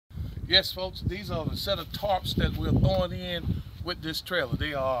Yes, folks, these are the set of tarps that we're throwing in with this trailer.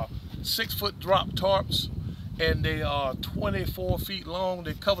 They are 6-foot drop tarps, and they are 24 feet long.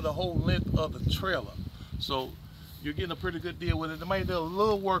 They cover the whole length of the trailer. So you're getting a pretty good deal with it. They might need a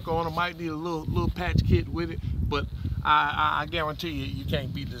little work on it, might need a little patch kit with it, but I guarantee you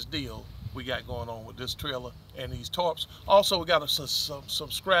can't beat this deal we got going on with this trailer and these tarps. Also, we got some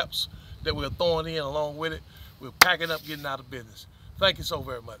scraps that we're throwing in along with it. We're packing up, getting out of business. Thank you so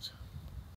very much.